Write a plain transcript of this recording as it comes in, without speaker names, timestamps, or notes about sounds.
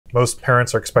most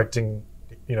parents are expecting,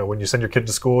 when you send your kid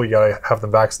to school, you got to have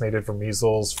them vaccinated for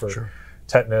measles, for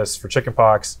tetanus, for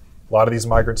chickenpox. A lot of these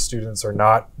migrant students are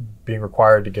not being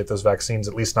required to get those vaccines,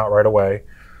 at least not right away.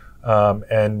 So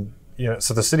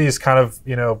the city is kind of,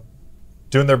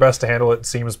 doing their best to handle it, it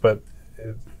seems, but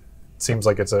it seems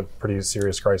like it's a pretty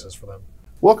serious crisis for them.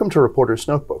 Welcome to Reporter's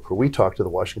Notebook, where we talk to the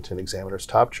Washington Examiner's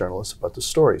top journalists about the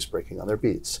stories breaking on their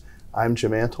beats. I'm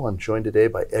Jim Antle. I'm joined today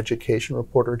by education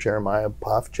reporter Jeremiah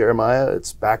Poff. Jeremiah,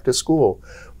 it's back to school.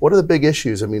 What are the big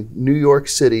issues? I mean, New York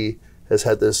City has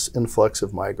had this influx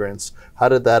of migrants. How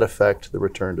did that affect the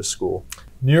return to school?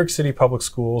 New York City public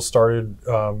schools started,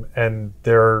 and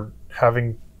they're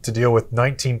having to deal with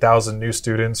 19,000 new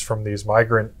students from these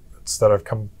migrants that have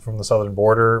come from the southern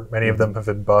border. Many of them have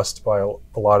been bused by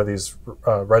a lot of these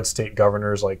red state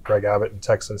governors like Greg Abbott in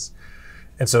Texas.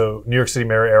 And so New York City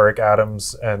Mayor Eric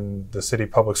Adams and the city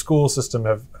public school system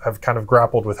have kind of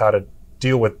grappled with how to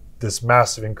deal with this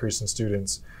massive increase in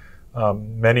students,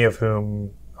 many of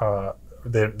whom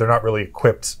they're not really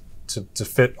equipped to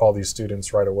fit all these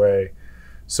students right away.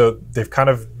 So it's kind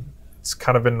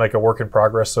of been like a work in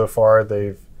progress so far.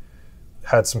 They've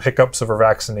had some hiccups over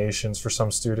vaccinations for some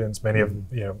students. Many of,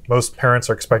 most parents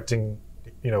are expecting,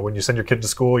 when you send your kid to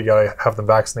school, you got to have them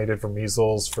vaccinated for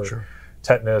measles, for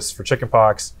tetanus, for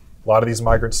chickenpox. A lot of these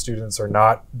migrant students are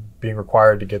not being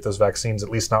required to get those vaccines, at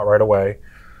least not right away.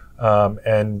 So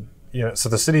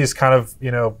the city is kind of,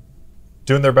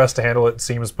 doing their best to handle it, it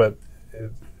seems, but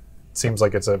it seems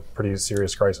like it's a pretty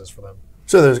serious crisis for them.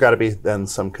 So there's got to be then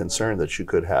some concern that you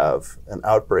could have an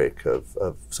outbreak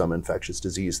of some infectious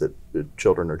disease that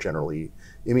children are generally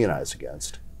immunized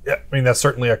against. Yeah, I mean, that's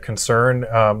certainly a concern.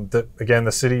 That again,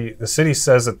 the city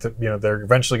says that they're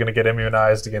eventually going to get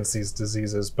immunized against these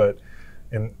diseases, but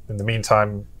in the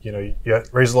meantime, you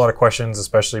raise a lot of questions,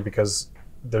 especially because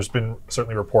there's been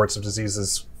certainly reports of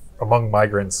diseases among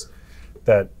migrants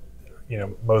that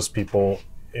most people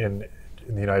in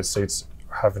the United States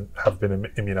have been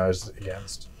immunized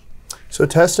against. So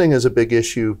testing is a big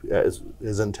issue, as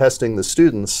in testing the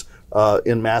students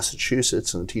in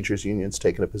Massachusetts, and the teachers union's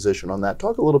taken a position on that.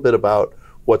 Talk a little bit about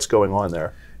what's going on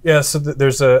there. Yeah, so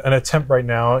there's an attempt right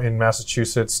now in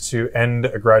Massachusetts to end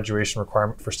a graduation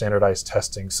requirement for standardized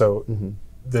testing. So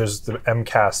there's the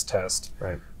MCAS test,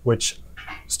 which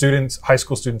high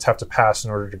school students have to pass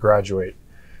in order to graduate.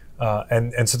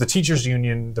 And so the teachers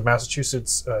union, the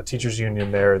Massachusetts teachers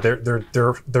union,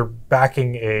 they're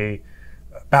backing a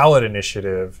ballot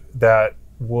initiative that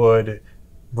would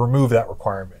remove that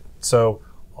requirement. So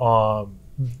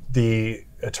the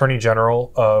Attorney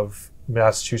General of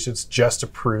Massachusetts just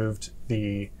approved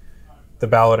the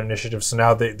ballot initiative. So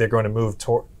now they're going to move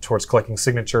towards collecting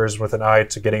signatures with an eye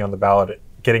to getting it on the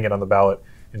ballot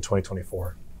in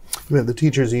 2024. The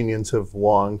teachers unions have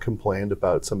long complained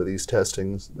about some of these test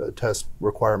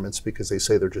requirements because they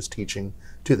say they're just teaching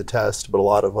to the test, but a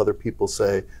lot of other people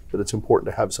say that it's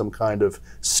important to have some kind of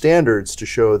standards to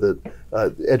show that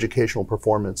educational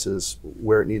performance is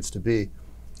where it needs to be.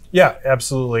 Yeah,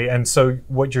 absolutely. And so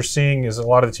what you're seeing is a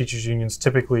lot of the teachers unions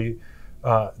typically,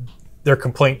 their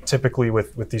complaint typically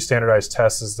with these standardized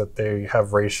tests is that they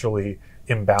have racially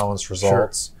imbalanced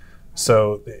results.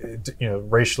 So,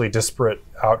 racially disparate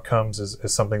outcomes is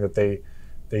something that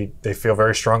they feel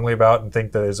very strongly about and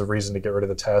think that is a reason to get rid of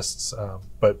the tests.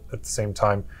 But at the same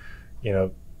time,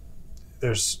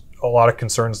 there's a lot of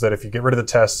concerns that if you get rid of the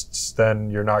tests, then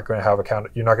you're not going to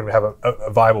have a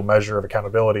viable measure of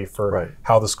accountability for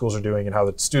how the schools are doing and how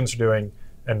the students are doing,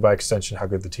 and by extension, how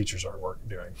good the teachers are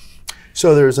doing.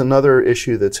 So there's another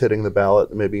issue that's hitting the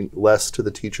ballot, maybe less to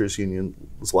the teachers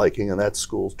union's liking, and that's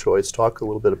school choice. Talk a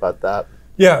little bit about that.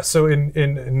 Yeah, so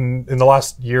in the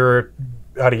last year,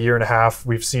 about a year and a half,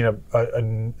 we've seen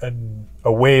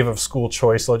a wave of school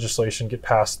choice legislation get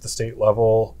passed at the state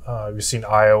level. You've seen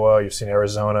Iowa, you've seen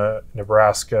Arizona,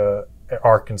 Nebraska,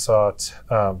 Arkansas,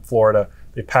 Florida.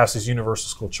 They passed these universal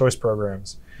school choice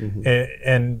programs.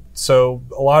 And so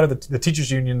a lot of the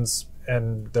teachers unions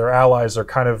and their allies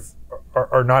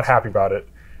are not happy about it.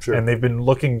 And they've been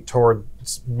looking toward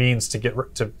means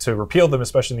to repeal them,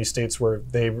 especially in these states where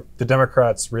the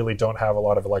Democrats really don't have a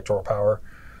lot of electoral power.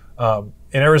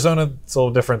 In Arizona, it's a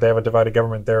little different. They have a divided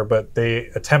government there, but they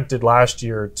attempted last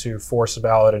year to force a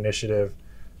ballot initiative,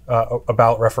 a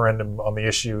ballot referendum on the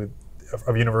issue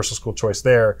of universal school choice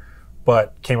there,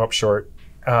 but came up short.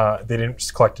 They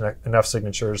didn't collect enough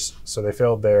signatures, so they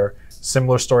failed there.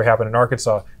 Similar story happened in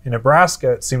Arkansas. In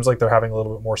Nebraska, it seems like they're having a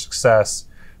little bit more success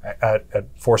at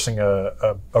forcing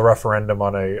a referendum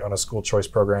on a school choice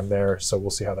program there. So we'll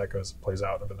see how that plays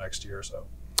out over the next year or so.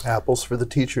 Apples for the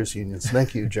teachers unions.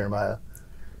 Thank you, Jeremiah.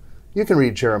 You can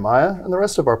read Jeremiah and the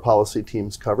rest of our policy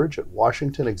team's coverage at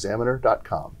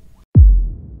washingtonexaminer.com.